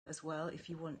as well if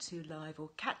you want to live or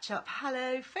catch up.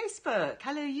 Hello Facebook,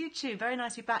 hello YouTube, very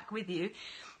nice to be back with you.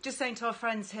 Just saying to our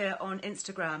friends here on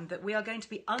Instagram that we are going to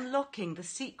be unlocking the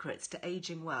secrets to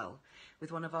ageing well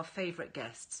with one of our favourite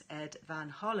guests, Ed van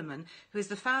Harleman, who is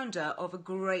the founder of a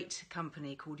great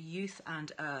company called Youth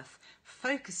and Earth,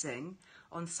 focusing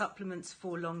on supplements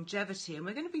for longevity. And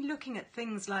we're going to be looking at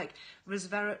things like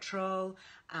resveratrol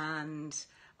and,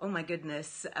 oh my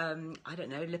goodness, I don't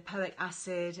know, lipoic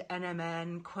acid,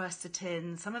 NMN,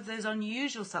 quercetin, some of those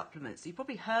unusual supplements that you've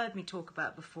probably heard me talk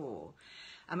about before.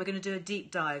 And we're going to do a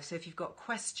deep dive. So if you've got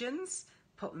questions,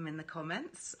 pop them in the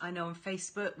comments. I know on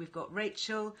Facebook we've got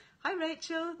Rachel. Hi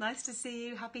Rachel, nice to see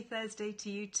you. Happy Thursday to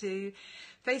you too.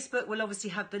 Facebook will obviously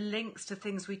have the links to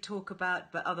things we talk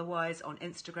about, but otherwise on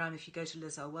Instagram, if you go to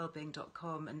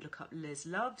lizearlewellbeing.com and look up Liz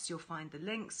Loves, you'll find the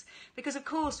links. Because of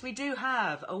course we do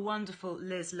have a wonderful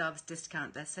Liz Loves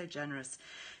discount. They're so generous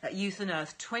at Youth and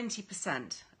Earth,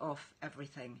 20% off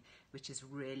everything, which is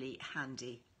really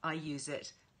handy. I use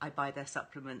it. I buy their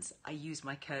supplements. I use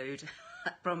my code.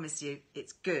 I promise you,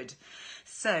 it's good.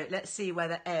 So let's see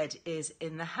whether Ed is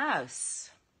in the house.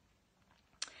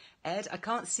 Ed, I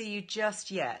can't see you just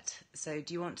yet. So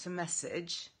do you want to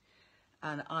message?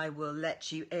 And I will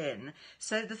let you in.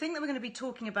 So the thing that we're going to be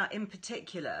talking about in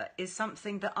particular is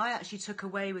something that I actually took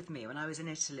away with me when I was in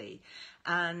Italy.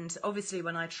 And obviously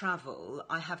when I travel,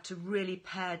 I have to really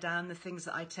pare down the things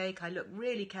that I take. I look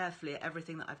really carefully at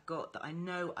everything that I've got that I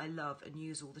know I love and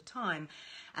use all the time.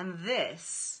 And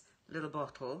this little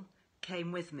bottle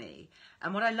came with me.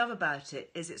 And what I love about it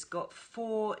is it's got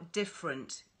 4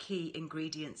 different key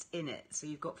ingredients in it. So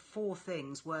you've got 4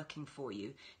 things working for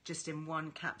you just in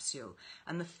one capsule.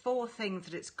 And the 4 things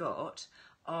that it's got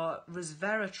are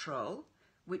resveratrol,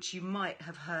 which you might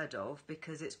have heard of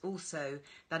because it's also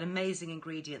that amazing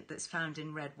ingredient that's found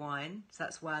in red wine. So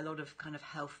that's why a lot of kind of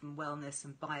health and wellness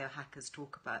and biohackers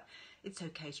talk about it's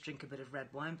okay to drink a bit of red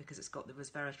wine because it's got the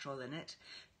resveratrol in it.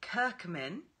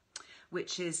 Curcumin,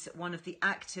 which is one of the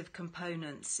active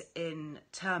components in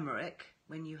turmeric.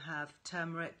 When you have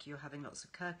turmeric, you're having lots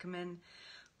of curcumin.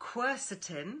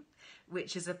 Quercetin,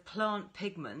 which is a plant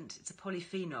pigment. It's a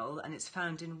polyphenol, and it's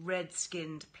found in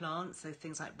red-skinned plants, so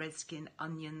things like red-skinned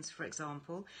onions, for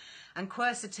example. And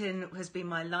quercetin has been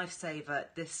my lifesaver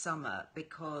this summer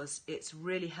because it's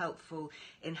really helpful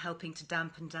in helping to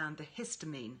dampen down the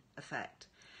histamine effect.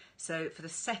 So for the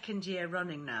 2nd year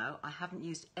running now, I haven't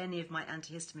used any of my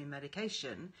antihistamine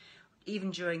medication,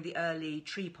 even during the early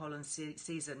tree pollen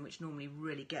season, which normally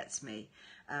really gets me.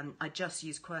 I just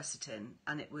used quercetin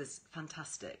and it was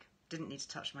fantastic. Didn't need to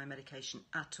touch my medication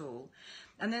at all.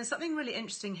 And then something really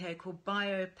interesting here called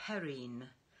bioperine,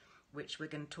 which we're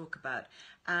going to talk about.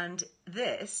 And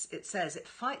this, it says, it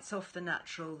fights off the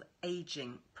natural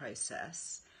aging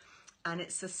process and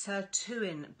it's a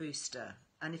sirtuin booster.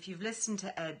 And if you've listened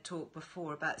to Ed talk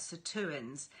before about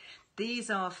sirtuins,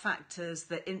 these are factors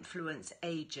that influence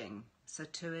aging.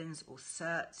 Sirtuins or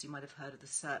SIRTs, you might have heard of the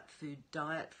SIRT food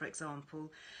diet, for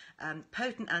example.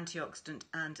 Potent antioxidant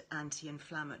and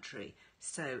anti-inflammatory.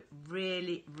 So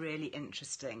really, really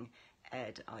interesting.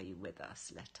 Ed, are you with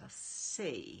us? Let us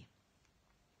see.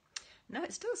 No,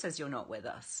 it still says you're not with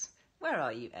us. Where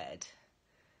are you, Ed?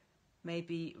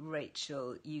 Maybe,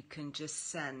 Rachel, you can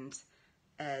just send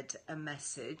Ed a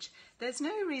message. There's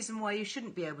no reason why you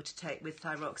shouldn't be able to take with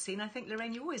thyroxine. I think,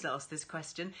 Lorraine, you always ask this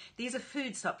question. These are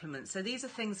food supplements, so these are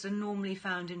things that are normally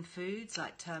found in foods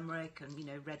like turmeric and, you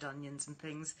know, red onions and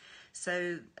things.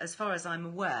 So as far as I'm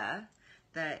aware,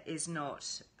 there is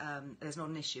not there's not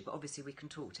an issue, but obviously we can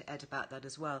talk to Ed about that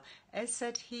as well. Ed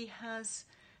said he has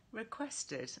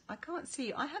requested. I can't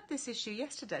see. I had this issue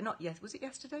yesterday. Not yet. Was it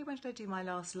yesterday? When did I do my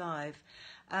last live?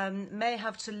 May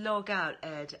have to log out,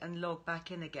 Ed, and log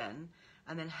back in again,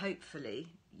 and then hopefully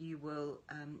you will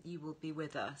be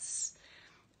with us.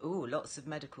 Oh, lots of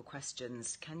medical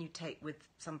questions. Can you take with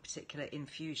some particular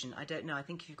infusion? I don't know. I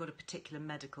think if you've got a particular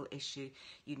medical issue,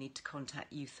 you need to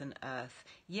contact Youth and Earth.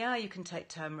 Yeah, you can take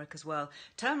turmeric as well.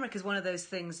 Turmeric is one of those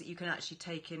things that you can actually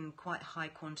take in quite high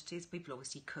quantities. People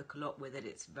obviously cook a lot with it.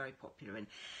 It's very popular in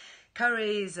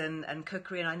curries and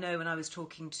cookery. And I know when I was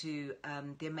talking to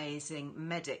the amazing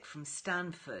medic from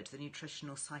Stanford, the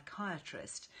nutritional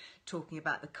psychiatrist, talking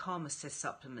about the Karmasis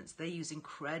supplements, they use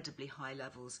incredibly high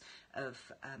levels of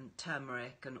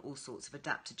turmeric and all sorts of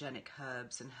adaptogenic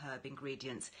herbs and herb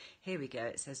ingredients. Here we go.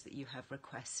 It says that you have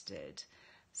requested.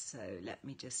 So let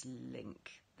me just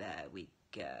link. There we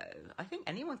go. I think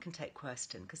anyone can take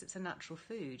quercetin because it's a natural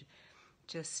food.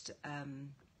 Just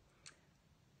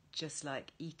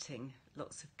like eating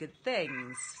lots of good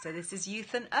things. So this is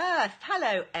Youth and Earth.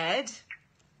 Hello, Ed.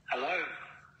 Hello.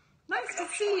 Nice to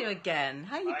see you again.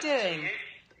 How are you doing?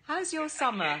 How's your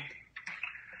summer?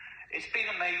 It's been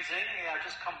amazing. Yeah, I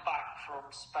just come back from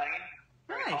Spain.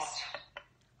 Very Nice.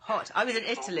 Hot. I was in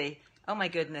Italy. Oh my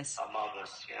goodness. Oh,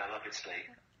 marvellous. Yeah, I love Italy.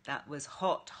 That was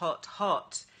hot, hot,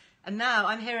 hot. And now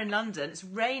I'm here in London. It's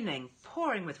raining,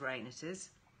 pouring with rain it is.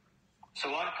 So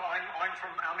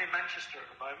I'm in Manchester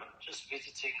at the moment, just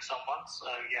visiting someone. So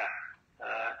yeah,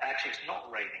 actually it's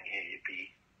not raining here. You'd be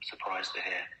surprised to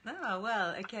hear. Oh,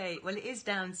 well, okay. Well, it is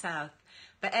down south.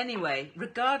 But anyway,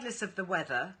 regardless of the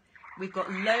weather, we've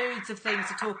got loads of things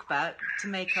to talk about to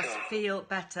make us feel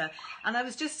better. And I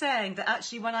was just saying that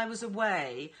actually when I was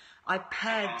away, I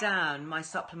pared down my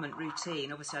supplement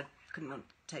routine. Obviously, I couldn't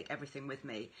take everything with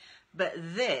me. But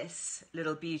this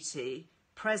little beauty,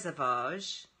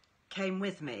 Preservage, came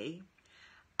with me.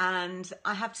 And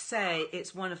I have to say,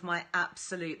 it's one of my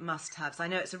absolute must-haves. I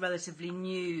know it's a relatively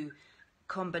new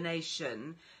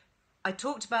combination. I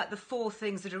talked about the 4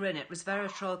 things that are in it: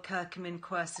 resveratrol, curcumin,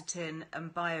 quercetin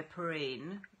and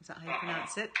bioperine. Is that how you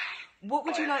pronounce it? What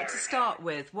would you like to start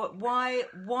with?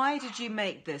 Why did you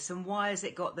make this, and why has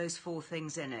it got those 4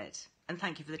 things in it? And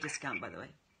thank you for the discount, by the way.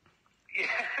 Yeah,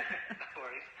 no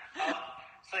worries.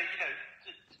 So,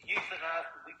 Youth and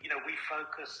Earth, we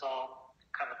focus on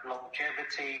kind of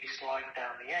longevity, slowing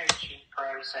down the aging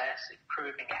process,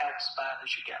 improving health span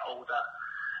as you get older.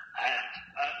 And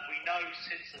we know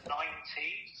since the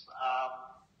 90s,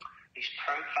 these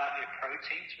family of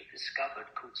proteins were discovered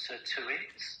called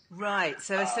sirtuins. Right,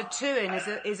 so a sirtuin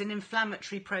is an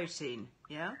inflammatory protein,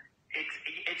 yeah?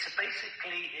 It's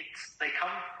basically, they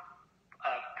come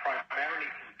primarily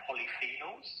from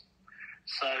polyphenols.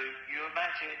 So you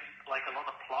imagine like a lot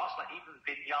of plants, like even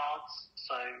vineyards.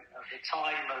 So at the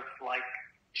time of like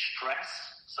stress,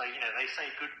 so they say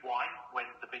good wine when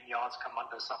the vineyards come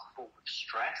under some form of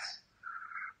stress,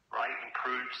 right,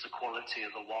 improves the quality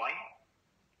of the wine.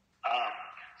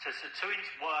 So sirtuins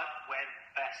work when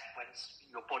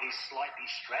your body's slightly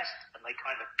stressed and they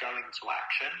kind of go into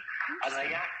action, and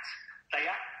they act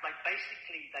like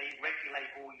basically they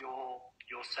regulate all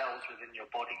your cells within your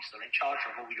body. So they're in charge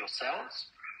of all your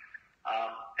cells.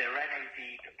 They're NAD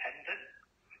dependent,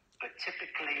 but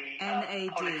typically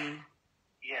NAD.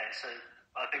 Yeah, so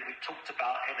I think we talked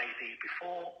about NAD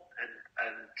before and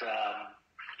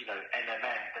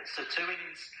NMN, but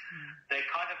sirtuins, they're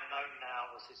kind of known now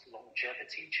as this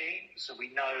longevity gene. So we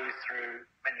know through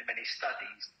many, many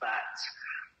studies that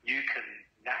you can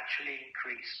naturally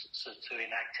increase sirtuin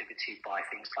activity by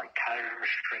things like calorie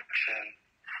restriction,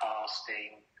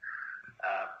 fasting,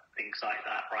 things like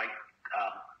that, right?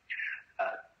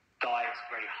 Diets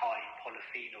very high in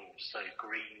polyphenols, so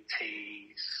green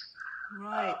teas.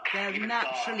 Right, they're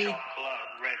naturally... Dark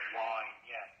chocolate, red wine,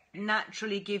 yeah.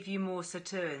 Naturally give you more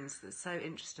sirtuins. That's so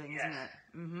interesting, isn't it?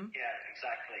 Mm-hmm. Yeah,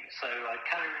 exactly. So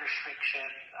calorie restriction,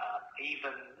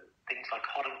 even things like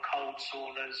hot and cold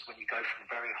saunas, when you go from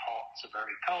very hot to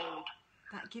very cold.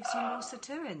 That gives you more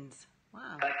sirtuins.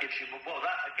 Wow. That gives you more. Well,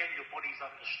 that again, your body's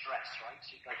under stress, right?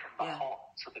 So you go from the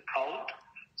hot to the cold.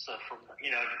 So from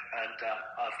and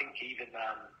I think even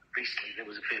recently there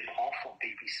was a film off on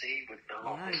BBC with the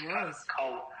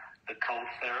cold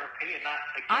therapy, and that.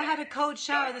 Again, I had a cold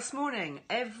shower this morning.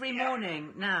 Every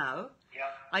morning now.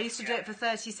 Yeah. I used to do it for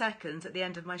 30 seconds at the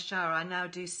end of my shower. I now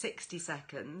do 60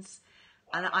 seconds.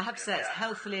 And I have to say, it's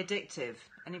healthily addictive.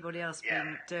 Anybody else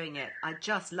been doing it? I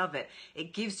just love it.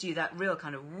 It gives you that real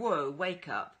kind of wake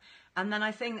up. And then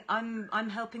I think I'm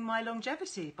helping my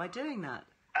longevity by doing that.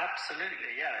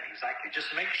 Absolutely, yeah, exactly.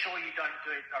 Just make sure you don't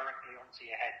do it directly onto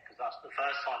your head, because that's the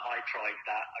first time I tried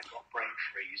that. I got brain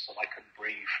freeze, and I couldn't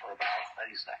breathe for about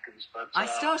 30 seconds. But I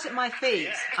start at my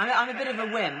feet. I'm a bit of a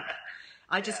wimp.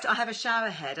 I have a shower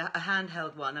head, a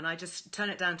handheld one, and I just turn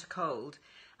it down to cold,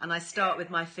 and I start with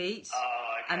my feet,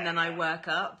 and then I work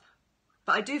up.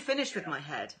 But I do finish with my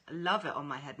head. I love it on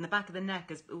my head. And the back of the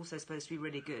neck is also supposed to be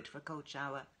really good for a cold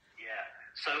shower. Yeah.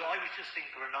 So I was just in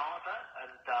Granada,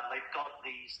 and they've got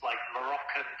these like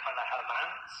Moroccan kind of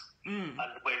hammams,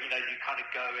 and where you kind of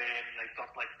go in. They've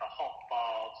got like the hot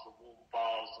baths, the warm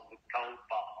baths, and the cold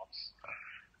baths,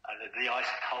 and the ice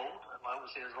cold. And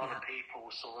obviously, there's a lot of people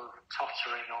sort of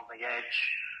tottering on the edge,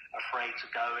 afraid to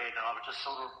go in. And I was just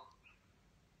sort of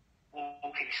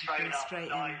walking straight up,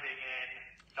 diving in.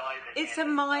 It's a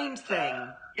mind thing,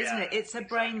 isn't it? It's a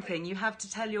brain thing. You have to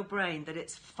tell your brain that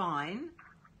it's fine.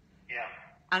 Yeah.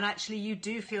 And actually you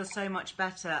do feel so much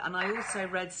better. And I also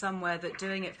read somewhere that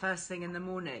doing it first thing in the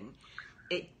morning,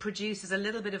 it produces a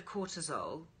little bit of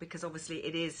cortisol, because obviously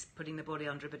it is putting the body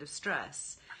under a bit of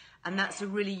stress. And that's a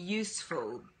really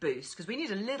useful boost, because we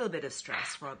need a little bit of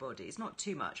stress for our bodies. Not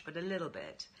too much, but a little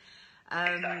bit.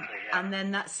 Exactly, yeah. And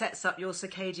then that sets up your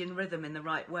circadian rhythm in the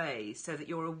right way so that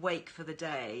you're awake for the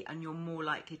day and you're more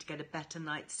likely to get a better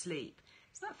night's sleep.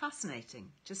 Isn't that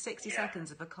fascinating? Just 60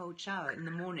 seconds of a cold shower in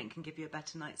the morning can give you a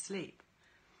better night's sleep.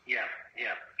 Yeah,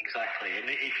 exactly. And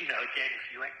if you know, again, if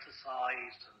you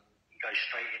exercise and you go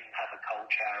straight in and have a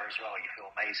cold shower as well, you feel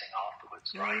amazing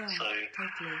afterwards, right? Yeah,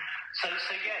 totally. So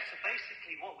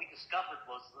basically what we discovered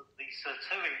was that these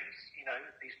sirtuins, you know,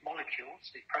 these molecules,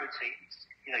 these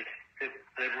proteins, you know,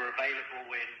 they were available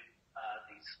in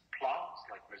these plants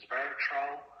like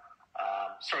resveratrol,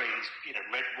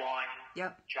 red wine,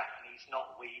 Japanese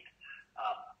knotweed,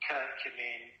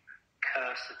 curcumin,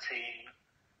 quercetin,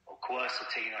 or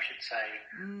quercetin, I should say.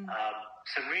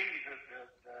 So really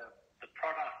the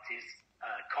product is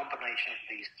a combination of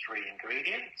these three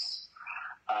ingredients,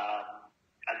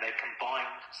 and they're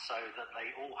combined so that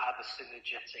they all have a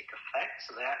synergetic effect.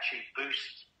 So they actually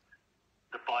boost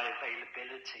the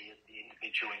bioavailability of the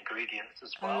individual ingredients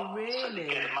as well. Oh, really? So they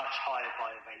get a much higher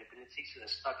bioavailability. So the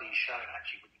study is showing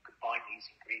actually when you combine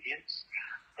these ingredients,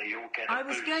 they all get a boost. I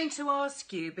was going to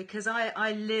ask you, because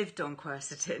I lived on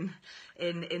quercetin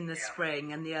in the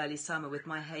spring and the early summer with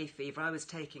my hay fever. I was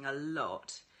taking a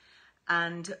lot.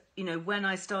 And, you know, when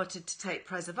I started to take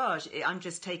Preservage, I'm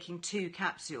just taking 2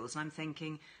 capsules. And I'm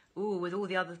thinking, ooh, with all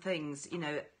the other things, you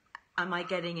know, am I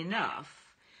getting enough?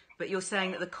 But you're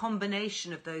saying that the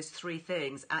combination of those 3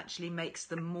 things actually makes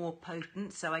them more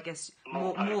potent. So I guess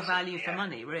more value for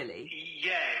money, really.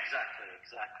 Yeah,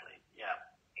 exactly. Yeah,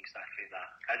 exactly that.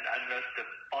 And the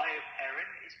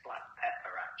bioperine is black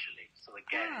pepper, actually. So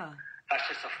again, that's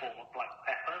just a form of black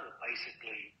pepper that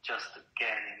basically just,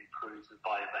 again, improves the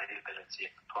bioavailability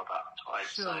of the product, right?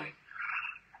 Sure. So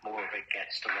more of it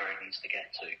gets to where it needs to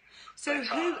get to. So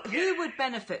who would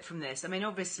benefit from this? I mean,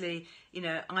 obviously, you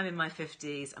know, I'm in my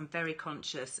 50s. I'm very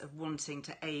conscious of wanting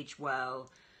to age well.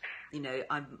 You know,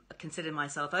 I consider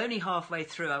myself only halfway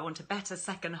through. I want a better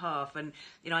second half. And,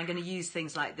 you know, I'm going to use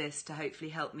things like this to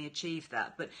hopefully help me achieve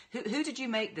that. But who did you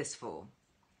make this for?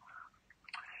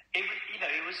 It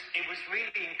was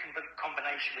really in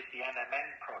combination with the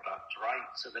NMN product, right?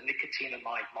 So the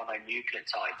nicotinamide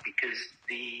mononucleotide, because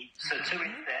the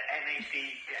sirtuins, they're NAD,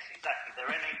 yes, exactly, they're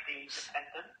NAD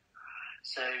dependent.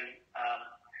 So,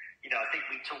 I think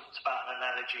we talked about an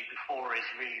analogy before is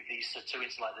really these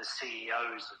sirtuins like the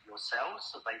CEOs of your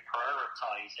cells. So they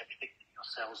prioritize everything that your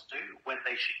cells do, when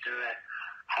they should do it,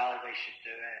 how they should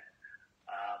do it.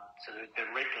 So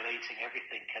they're regulating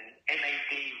everything, and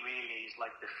NAD really is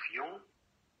like the fuel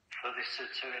for the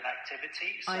sirtuin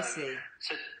activity. So, I see.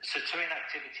 So sirtuin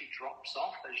activity drops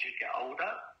off as you get older,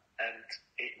 and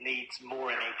it needs more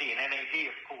NAD. And NAD,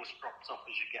 of course, drops off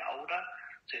as you get older.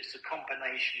 So it's a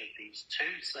combination of these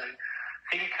two. So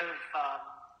think of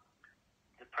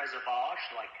the Preservage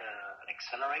like an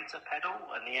accelerator pedal,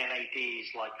 and the NAD is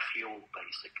like fuel,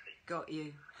 basically. Got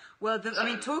you. Well, I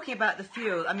mean, talking about the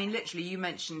fuel, I mean, literally, you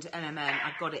mentioned NMN.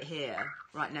 I've got it here,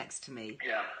 right next to me.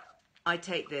 Yeah. I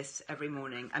take this every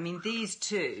morning. I mean, these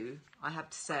 2, I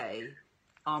have to say,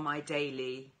 are my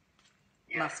daily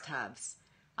must-haves.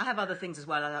 I have other things as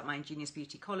well. I have my Ingenious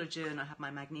Beauty Collagen. I have my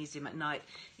magnesium at night.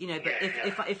 You know,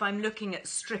 but if I'm looking at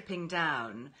stripping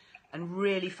down and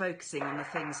really focusing on the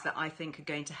things that I think are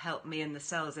going to help me and the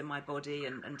cells in my body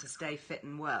and to stay fit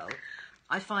and well,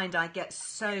 I find I get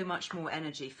so much more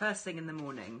energy. First thing in the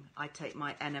morning, I take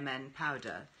my NMN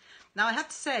powder. Now, I have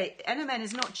to say, NMN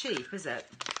is not cheap, is it?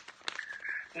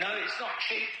 No, it's not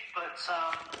cheap, but,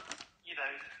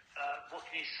 what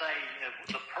can you say?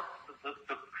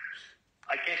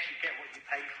 I guess you get what you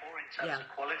pay for in terms of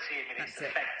quality. I mean, it's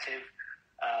effective.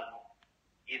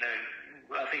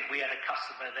 I think we had a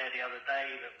customer there the other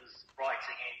day that was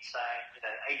writing in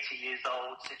saying, 80 years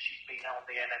old, since she's been on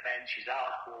the NMN, she's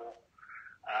out more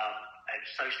and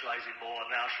socialising more,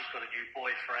 and now she's got a new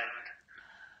boyfriend.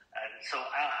 And so,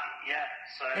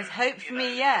 so... There's hope for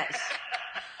me yet.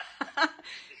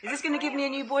 Is this going to give me a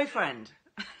new boyfriend?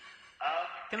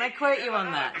 Can I quote you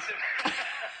on that?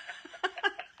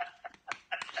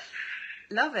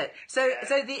 Love it. So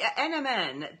the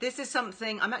NMN, this is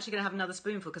something, I'm actually going to have another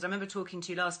spoonful, because I remember talking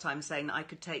to you last time saying that I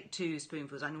could take 2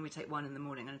 spoonfuls. I normally take 1 in the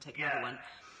morning. I'm going to take another one.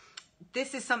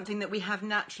 This is something that we have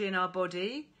naturally in our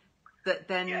body that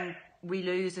then we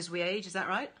lose as we age. Is that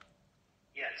right?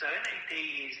 Yeah, so NAD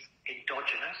is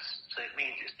endogenous, so it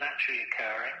means it's naturally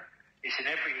occurring. It's in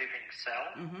every living cell,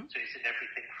 so it's in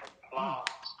everything from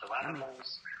plants to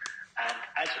animals. And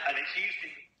it's used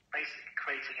in basically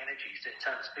creating energy, so it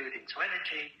turns food into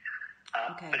energy.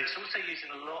 But it's also used in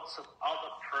lots of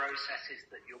other processes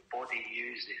that your body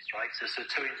uses, right? So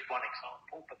sirtuin's one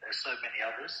example, but there's so many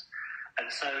others. And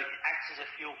so it acts as a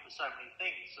fuel for so many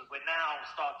things. So we're now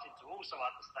starting to also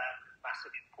understand the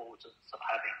massive importance of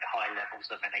having high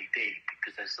levels of NAD,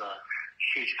 because there's a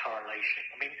huge correlation.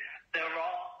 I mean, there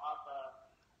are other,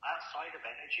 outside of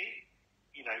energy,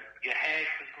 your hair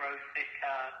can grow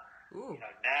thicker,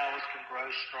 nails can grow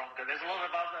stronger. There's a lot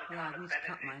of other kind of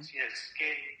benefits.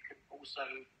 Skin can also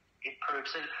improve.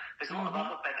 So there's a lot of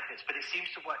other benefits, but it seems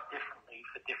to work differently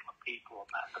for different people on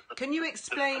that. Can you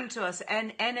explain to us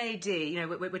NAD?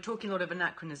 We're talking a lot of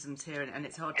anachronisms here, and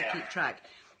it's hard to keep track.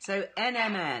 So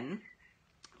NMN,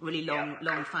 really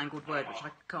long-fangled word, which I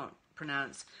can't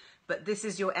pronounce, but this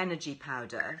is your energy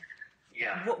powder.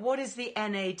 Yeah. What is the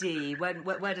NAD?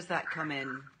 Where does that come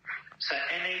in? So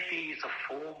NAD is a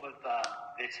form of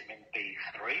vitamin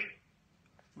B3.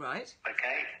 Right.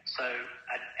 Okay. So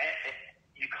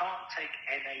you can't take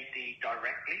NAD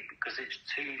directly because it's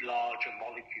too large a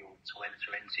molecule to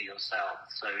enter into your cells.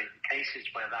 So in cases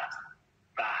where that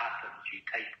happens, you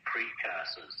take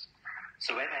precursors.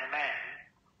 So NMN,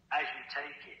 as you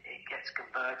take it, it gets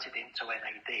converted into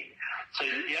NAD. So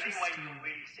the only way you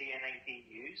really see NAD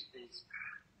used is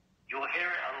you'll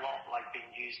hear it a lot like being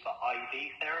used for IV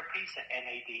therapy, so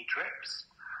NAD drips.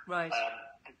 Right.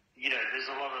 There's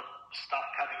a lot of stuff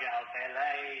coming out of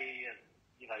LA, and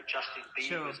Justin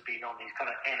Bieber's been on these kind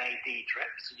of NAD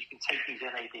drips, and you can take these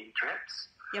NAD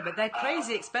drips. Yeah, but they're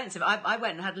crazy expensive. I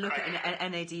went and had a look at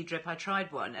an NAD drip. I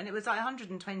tried one, and it was like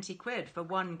 120 quid for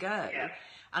one go. Yeah.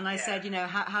 And I said,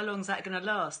 how long is that going to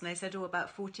last? And they said,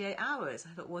 about 48 hours.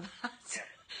 I thought, well,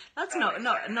 that's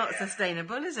not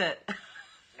sustainable, is it?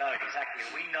 No, exactly.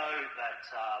 We know that,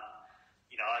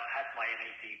 I've had my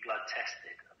NAD blood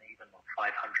tested, and even on 500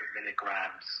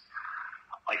 milligrams,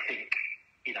 I think,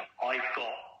 I've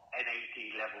got NAD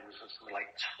levels of something like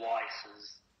twice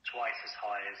as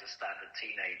high as a standard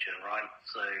teenager, right?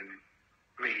 So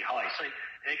really high. So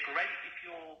they're great if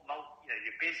you're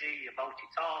busy, you're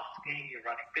multitasking, you're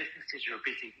running businesses, you're a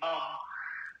busy mum,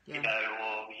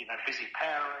 or busy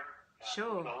parent.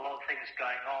 Sure. You've got a lot of things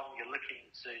going on. You're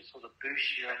looking to sort of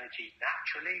boost your energy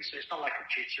naturally, so it's not like a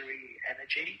jittery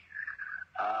energy.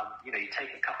 You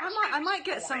take a couple. I might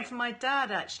get some for my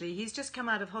dad. Actually, he's just come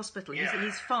out of hospital. Yeah.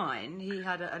 He's fine. He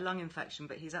had a lung infection,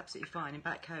 but he's absolutely fine. And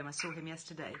back home, I saw him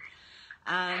yesterday,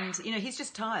 and he's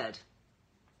just tired,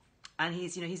 and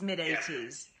he's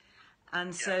mid-80s,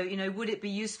 and so would it be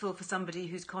useful for somebody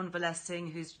who's convalescing,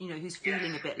 who's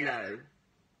feeling a bit low?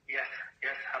 Yes,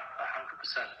 100%.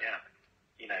 Yeah.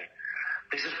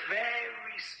 There's a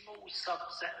very small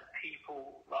subset of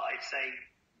people that I say,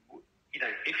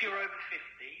 if you're over 50,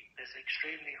 there's an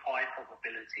extremely high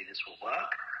probability this will work.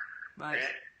 Right.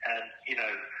 And,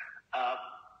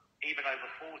 even over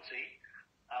 40,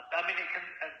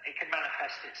 it can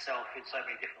manifest itself in so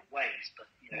many different ways,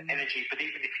 but, energy, but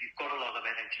even if you've got a lot of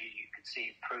energy, you can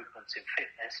see improvements in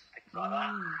fitness and things like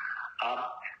that.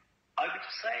 I would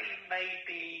say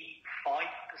maybe 5%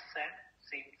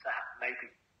 seem to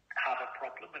have a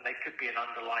problem, and there could be an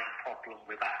underlying problem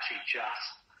with actually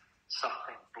just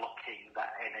something blocking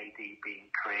that NAD being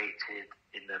created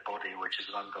in their body, which is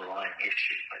an underlying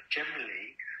issue. But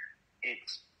generally,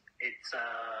 it's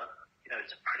a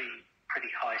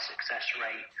pretty high success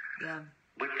rate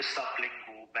with the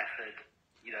sublingual method.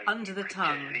 Under the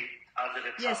tongue.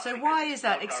 Yeah, so why is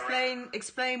that?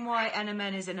 Explain why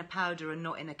NMN is in a powder and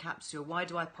not in a capsule. Why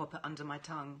do I pop it under my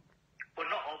tongue? Well,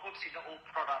 obviously not all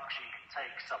products you can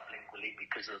take sublingually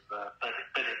because of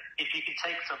but if you can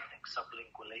take something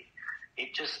sublingually,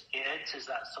 it enters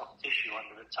that soft tissue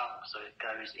under the tongue, so it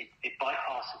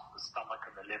bypasses the stomach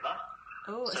and the liver.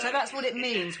 Oh, so that's what it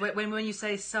means when you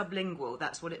say sublingual.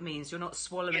 That's what it means. You're not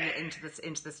swallowing it into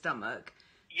the stomach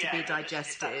to be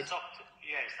digested. It's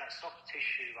that soft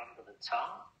tissue under the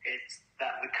tongue. It's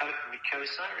that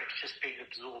mucosa. It's just being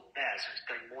absorbed there, so it's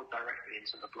going more directly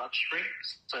into the bloodstream.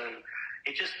 So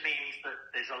it just means that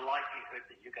there's a likelihood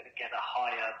that you're going to get a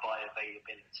higher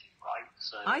bioavailability, right?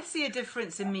 So I see a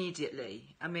difference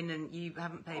immediately. I mean, and you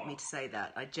haven't paid me to say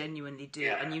that. I genuinely do.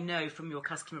 Yeah. And from your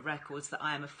customer records that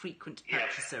I am a frequent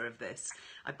purchaser of this.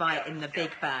 I buy it in the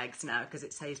big bags now because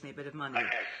it saves me a bit of money.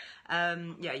 Okay.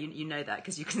 You know that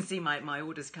because you can see my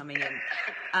orders coming in.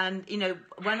 And,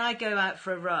 when I go out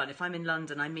for a run, if I'm in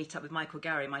London, I meet up with Michael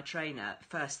Gary, my trainer,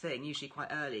 first thing, usually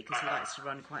quite early because he likes to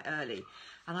run quite early.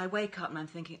 And I wake up and I'm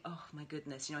thinking, oh, my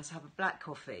goodness, I have a black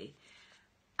coffee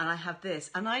and I have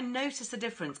this. And I notice a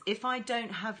difference. If I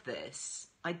don't have this,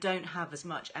 I don't have as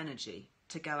much energy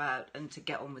to go out and to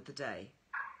get on with the day.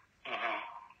 Mm-hmm.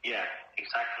 Yeah,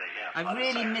 exactly, yeah. I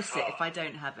really miss it if I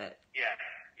don't have it. Yeah,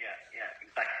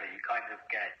 exactly. You kind of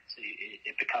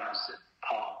it becomes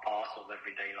part and parcel of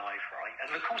everyday life, right?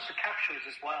 And of course the capsules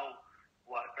as well,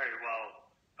 work very well.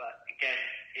 But again,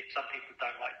 if some people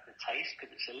don't like the taste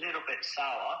because it's a little bit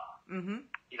sour,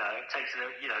 it takes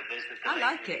there's the I delayed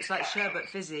like it. release It's like capsules. sherbet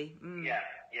fizzy. Yeah,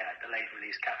 delayed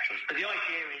release capsules. But the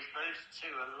idea is those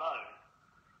two alone,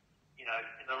 in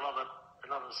a lot of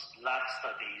lab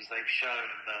studies, they've shown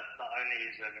that not only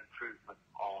is there an improvement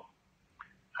on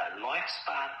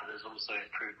lifespan, but there's also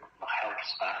improvement on health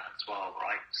span as well,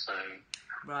 right? So,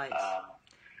 right.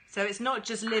 So it's not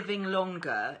just living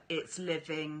longer; it's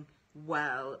living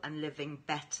well and living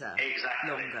better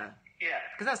longer. Yeah.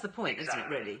 Because that's the point, isn't it?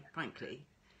 Really, frankly.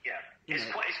 Yeah. It's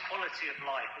quality of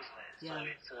life, isn't it? Yeah.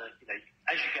 So it's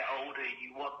as you get older,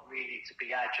 you want really to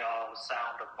be agile,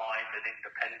 sound of mind, and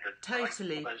independent.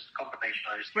 Totally. Right? Those combination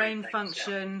of those brain three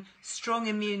function, strong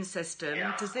immune system.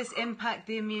 Yeah. Does this impact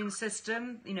the immune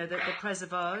system? The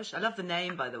preservage. I love the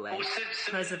name, by the way. Well,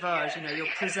 preservage.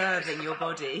 You're preserving your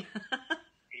body.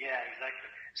 Yeah, exactly.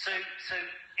 So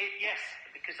yes,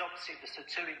 because obviously the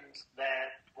sirtuins,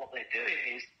 what they're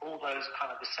doing is all those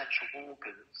kind of essential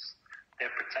organs,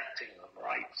 they're protecting them,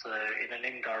 right? So in an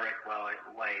indirect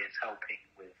way, it's helping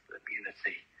with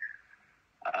immunity.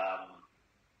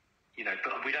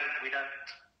 But we don't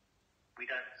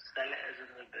sell it as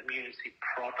an immunity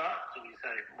product. We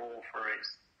sell it more for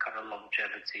its kind of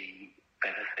longevity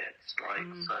benefits, right?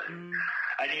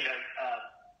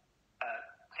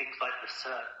 Things like the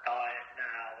CERT diet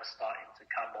now are starting to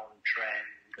come on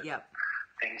trend. Yep.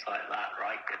 Things like that,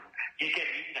 right? And you get,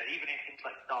 even in things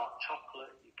like dark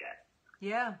chocolate, you get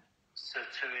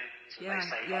sirtuins. Yeah,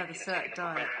 they say, the CERT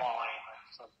diet. Red wine and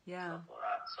stuff like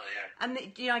that. So And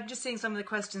I'm just seeing some of the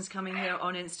questions coming here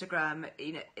on Instagram.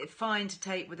 It's fine to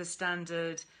take with a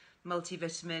standard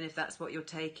multivitamin if that's what you're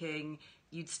taking.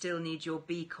 You'd still need your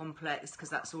B complex because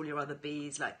that's all your other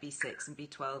Bs like B6 and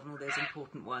B12 and all those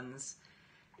important ones.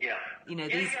 Yeah. These...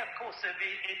 Yeah, of course. They're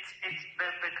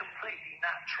completely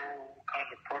natural kind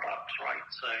of products, right?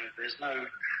 So there's no,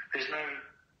 they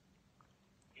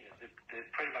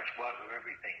pretty much work with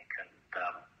everything, and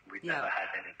we've never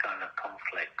had any kind of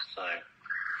conflict. So.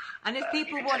 And if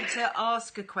people want to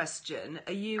ask a question,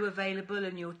 are you available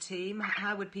in your team?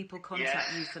 How would people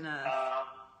contact Youth and Earth?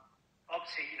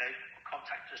 Obviously,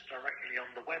 contact us directly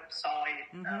on the website.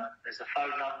 There's a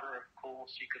phone number, of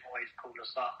course. You can always call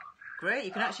us up. Great,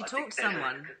 you can actually talk to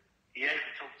someone. You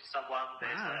can talk to someone.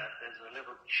 There's a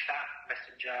little chat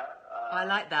messenger. I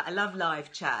like that. I love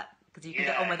live chat because you can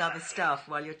get on with other stuff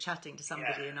while you're chatting to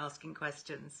somebody and asking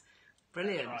questions.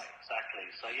 Brilliant. That's right,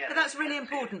 exactly. So but that's really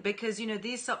important because,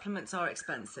 these supplements are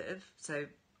expensive. So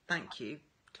thank you.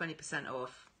 20%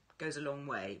 off goes a long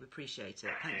way. We appreciate it.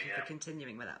 Thank you for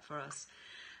continuing with that for us.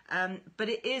 But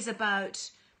it is about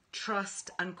trust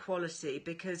and quality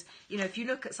because, if you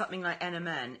look at something like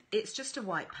NMN, it's just a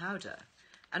white powder.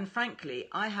 And frankly,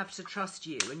 I have to trust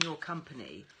you and your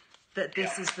company that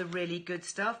this is the really good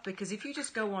stuff, because if you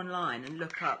just go online and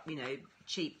look up,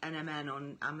 cheap NMN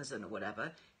on Amazon or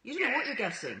whatever, you don't know what you're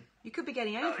getting. You could be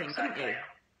getting anything, couldn't you?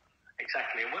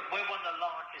 Exactly. We're one of the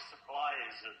largest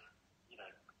suppliers of,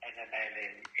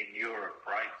 NMN in Europe,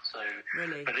 right? So,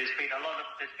 really? But there's been a lot of,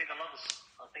 I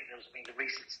think there's been the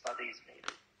recent studies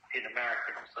in America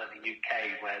and also in the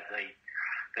UK where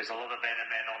there's a lot of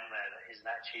NMN on there that isn't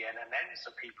actually NMN.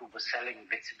 So people were selling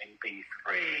vitamin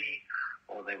B3,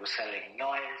 or they were selling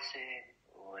niacin,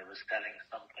 or they were selling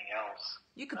something else.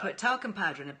 You could put talcum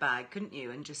powder in a bag, couldn't you,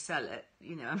 and just sell it?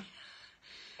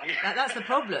 That's the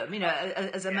problem.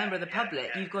 As a member of the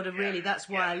public, you've got to really. That's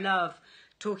why I love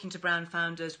talking to brand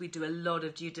founders. We do a lot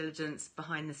of due diligence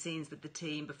behind the scenes with the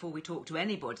team before we talk to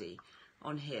anybody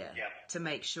on here to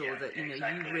make sure that you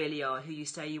really are who you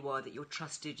say you are, that you're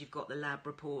trusted, you've got the lab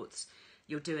reports,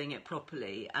 you're doing it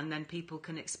properly, and then people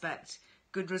can expect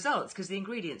good results because the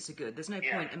ingredients are good. There's no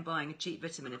point in buying a cheap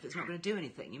vitamin if it's not going to do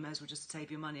anything. You may as well just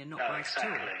save your money and not buy it at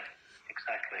all.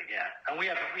 Exactly, and we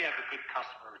have a good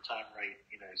customer return rate,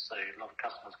 so a lot of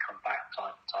customers come back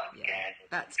time and time again.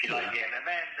 That's if you like the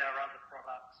NMN, there are other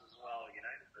products as well,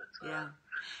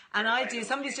 And I do.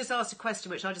 Somebody's just asked a question,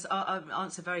 which I'll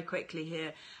answer very quickly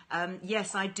here.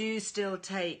 Yes, I do still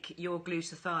take your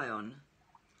glutathione.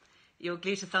 Your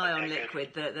glutathione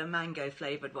liquid, the mango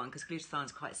flavoured one, because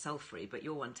glutathione's quite sulphury, but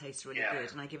your one tastes really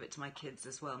good, and I give it to my kids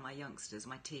as well, my youngsters,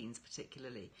 my teens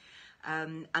particularly.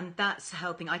 And that's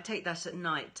helping. I take that at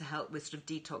night to help with sort of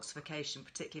detoxification,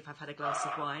 particularly if I've had a glass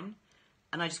of wine,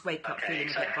 and I just wake up feeling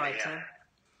a bit brighter.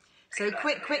 So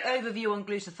quick overview on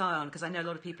glutathione, because I know a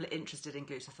lot of people are interested in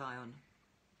glutathione.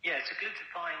 Yeah, so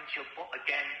glutathione,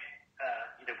 again,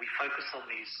 we focus on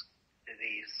these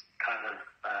kind of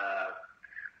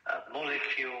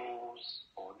molecules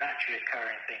or natural naturally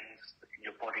occurring things in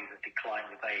your body that decline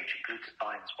with age, and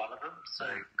glutathione is one of them. So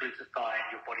glutathione,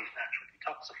 your body's natural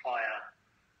detoxifier,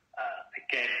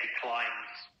 again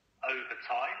declines over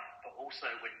time, but also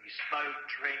when you smoke,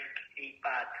 drink, eat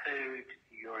bad food,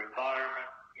 your environment,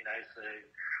 so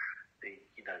the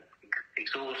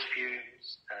exhaust fumes,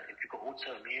 if you've got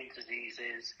autoimmune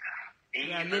diseases.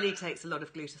 Lily takes a lot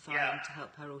of glutathione to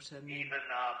help her autoimmune. Even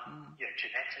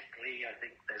genetically, I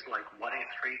think there's like 1 in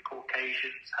 3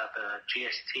 Caucasians have a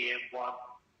GSTM1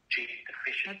 gene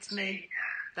deficiency. That's me.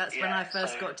 That's when I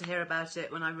first got to hear about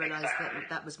it, when I realised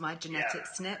that was my genetic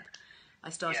SNP. I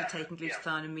started taking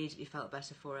glutathione and immediately felt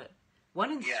better for it.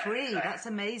 1 in 3, that's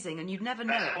amazing. And you'd never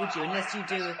know it, would you? Unless you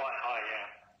do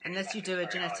Unless you do a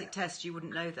genetic test, you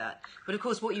wouldn't know that. But of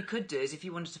course, what you could do is, if you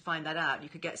wanted to find that out, you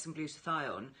could get some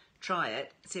glutathione, try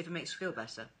it, see if it makes you feel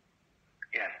better.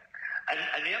 Yeah.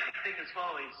 And the other thing as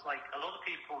well is, like, a lot of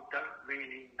people don't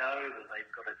really know that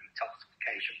they've got a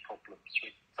detoxification problem. So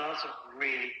it doesn't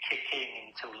really kick in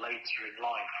until later in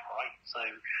life, right? So,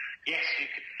 yes, you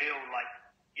could feel like,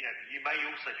 you may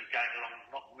also be going along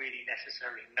not really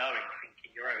necessarily knowing, thinking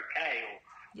you're okay,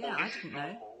 or this is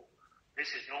normal.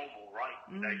 This is normal, right?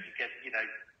 You get,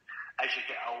 as you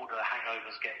get older,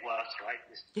 hangovers get worse, right?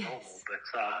 This is normal,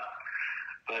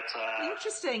 but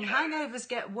interesting. Hangovers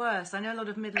get worse. I know a lot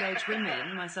of middle-aged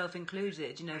women, myself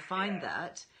included, find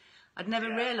that. I'd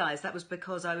never realised that was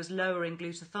because I was lowering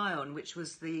glutathione, which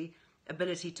was the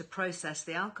ability to process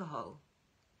the alcohol.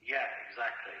 Yeah,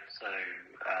 exactly. So,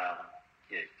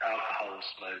 alcohol,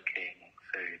 smoking,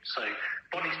 food. So,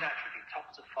 body's natural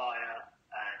detoxifier,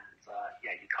 and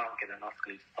you can't get enough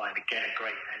glutathione. Again, a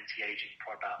great anti-aging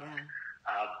product. Yeah.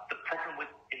 The problem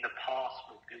in the past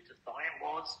with glutathione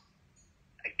was,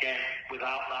 again,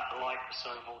 without that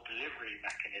liposomal delivery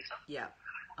mechanism,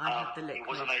 I have the liquid. It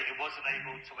wasn't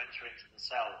able to enter into the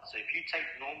cell. So if you take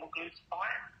normal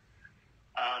glutathione,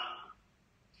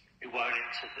 it won't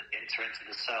enter into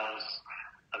the cells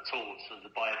at all. So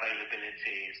the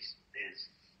bioavailability is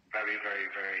very, very,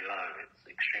 very low. It's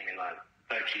extremely low,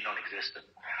 virtually non-existent.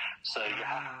 So you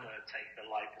have to take the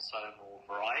liposomal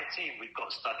variety, and we've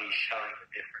got studies showing the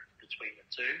difference between the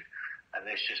two. And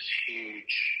there's just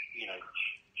huge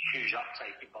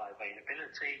uptake in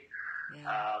bioavailability.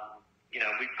 Yeah.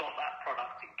 We've got that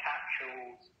product in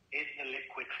capsules, in the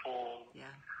liquid form.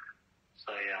 Yeah.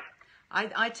 So, yeah.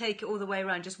 I take it all the way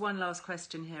around. Just one last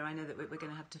question here. I know that we're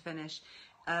going to have to finish.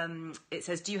 It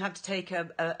says, do you have to take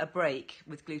a break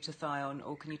with glutathione,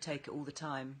 or can you take it all the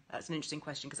time? That's an interesting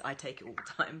question, because I take it all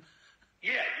the time.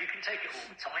 Yeah, you can take it all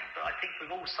the time, but I think with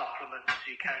all supplements,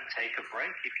 you can take a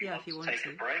break if you want to take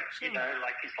a break. Sure.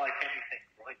 It's like anything,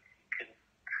 right? You can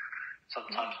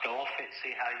sometimes go off it,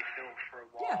 see how you feel for a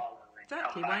while, and then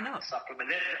exactly. come back. Why not? Supplement.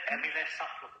 They're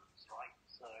supplements, right?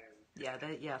 So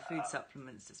food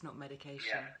supplements. It's not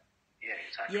medication. Yeah,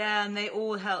 exactly. Yeah, and they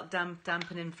all help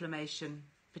dampen inflammation,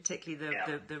 particularly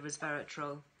the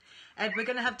resveratrol. Ed, we're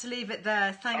going to have to leave it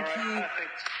there. Thank you.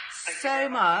 Perfect. So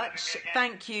much.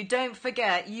 Thank you. Don't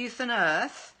forget Youth and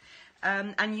Earth,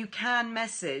 and you can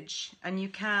message and you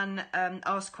can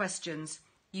ask questions,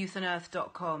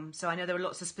 youthandearth.com. So I know there are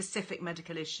lots of specific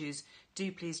medical issues.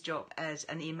 Do please drop Ed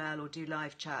an email or do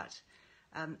live chat.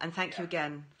 And thank you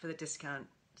again for the discount.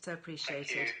 So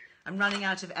appreciated. I'm running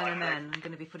out of NMN. I'm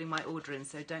going to be putting my order in,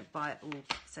 so don't buy it all.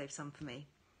 Save some for me.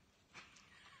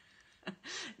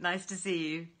 Nice to see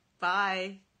you.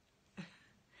 Bye.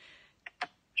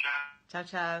 Ciao,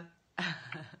 ciao.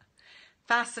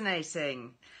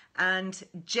 Fascinating. And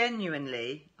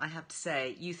genuinely, I have to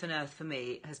say, Youth and Earth for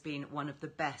me has been one of the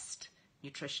best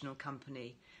nutritional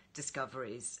company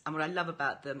discoveries. And what I love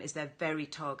about them is they're very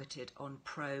targeted on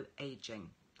pro-aging.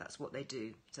 That's what they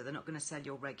do. So they're not going to sell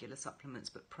your regular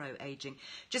supplements, but pro-aging.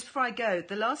 Just before I go,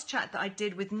 the last chat that I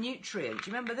did with Nutrient,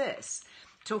 do you remember this?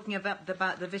 Talking about the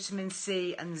vitamin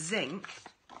C and zinc.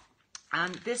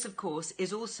 And this, of course,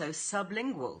 is also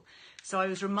sublingual. So I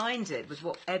was reminded with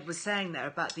what Ed was saying there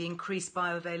about the increased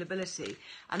bioavailability.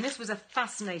 And this was a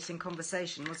fascinating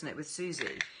conversation, wasn't it, with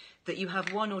Susie? That you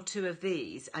have 1 or 2 of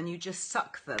these and you just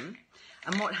suck them.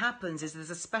 And what happens is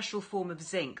there's a special form of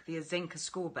zinc, the zinc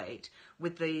ascorbate,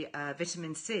 with the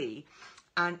vitamin C.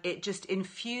 And it just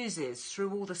infuses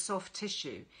through all the soft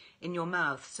tissue in your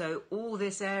mouth. So all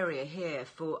this area here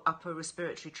for upper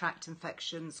respiratory tract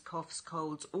infections, coughs,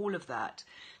 colds, all of that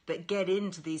get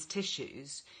into these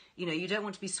tissues. You don't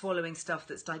want to be swallowing stuff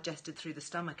that's digested through the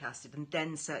stomach acid and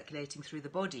then circulating through the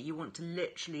body. You want to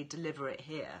literally deliver it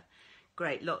here.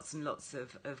 Great, lots and lots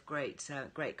of great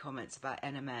comments about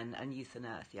NMN and Youth and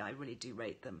Earth. Yeah, I really do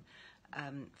rate them.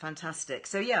 Fantastic.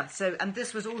 So yeah, and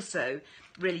this was also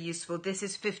really useful. This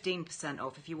is 15%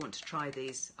 off if you want to try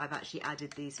these. I've actually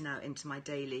added these now into my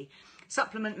daily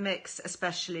supplement mix,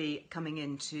 especially coming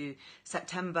into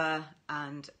September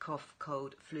and cough,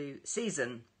 cold, flu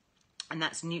season. And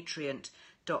that's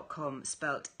nutrient.com,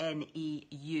 spelt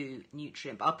N-E-U,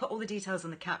 Nutrient. But I'll put all the details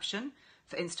on the caption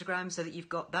for Instagram so that you've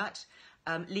got that.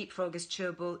 Leapfrog is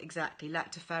chewable, exactly.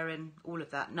 Lactoferrin, all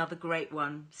of that. Another great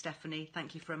one, Stephanie.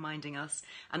 Thank you for reminding us.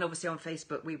 And obviously on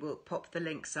Facebook, we will pop the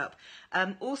links up.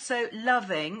 Also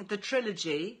loving the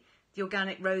trilogy, the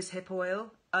organic rosehip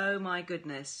oil. Oh my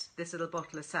goodness, this little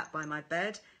bottle is sat by my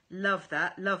bed. Love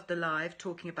that. Love the live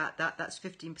talking about that. That's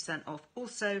 15% off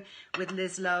also with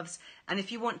Liz Loves. And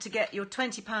if you want to get your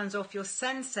 £20 off your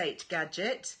Sensate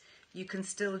gadget, you can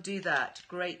still do that.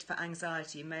 Great for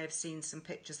anxiety. You may have seen some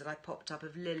pictures that I popped up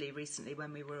of Lily recently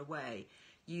when we were away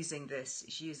using this.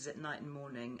 She uses it night and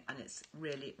morning and it's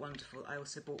really wonderful. I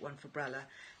also bought one for Brella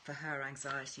for her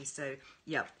anxiety. So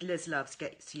yeah, Liz Loves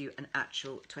gets you an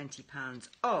actual £20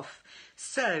 off.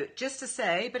 So just to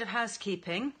say, a bit of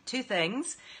housekeeping, 2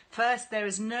 things. First, there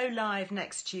is no live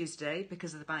next Tuesday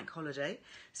because of the bank holiday.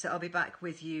 So I'll be back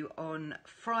with you on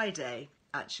Friday,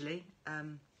 actually,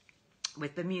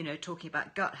 with Bermuno talking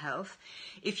about gut health.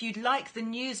 If you'd like the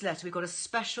newsletter, we've got a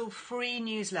special free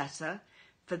newsletter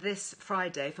for this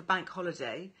Friday for bank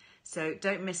holiday. So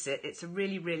don't miss it. It's a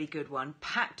really, really good one,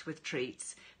 packed with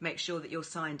treats. Make sure that you're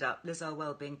signed up,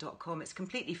 LizEarleWellbeing.com. It's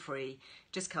completely free.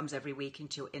 Just comes every week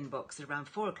into your inbox at around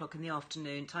 4 o'clock in the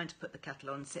afternoon. Time to put the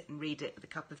kettle on, sit and read it with a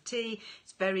cup of tea.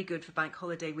 It's very good for bank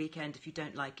holiday weekend. If you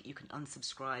don't like it, you can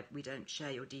unsubscribe. We don't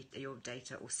share your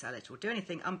data or sell it or do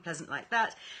anything unpleasant like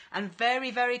that. And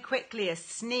very, very quickly, a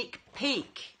sneak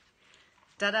peek.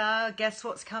 Ta-da! Guess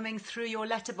what's coming through your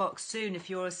letterbox soon if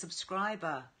you're a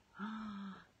subscriber?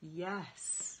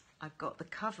 Yes, I've got the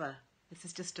cover. This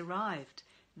has just arrived.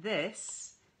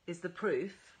 This is the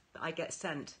proof that I get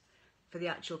sent for the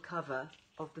actual cover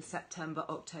of the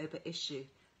September-October issue.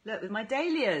 Look, with my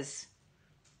dahlias.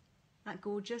 Isn't that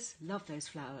gorgeous? Love those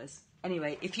flowers.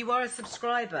 Anyway, if you are a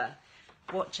subscriber,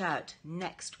 watch out.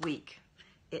 Next week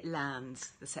it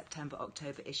lands, the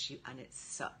September-October issue, and it's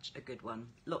such a good one.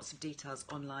 Lots of details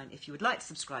online if you would like to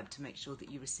subscribe to make sure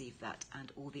that you receive that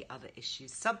and all the other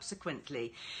issues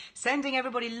subsequently. Sending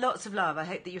everybody lots of love. I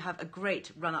hope that you have a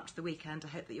great run up to the weekend. I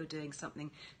hope that you're doing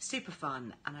something super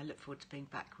fun, and I look forward to being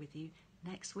back with you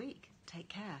next week. Take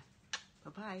care.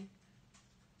 Bye-bye.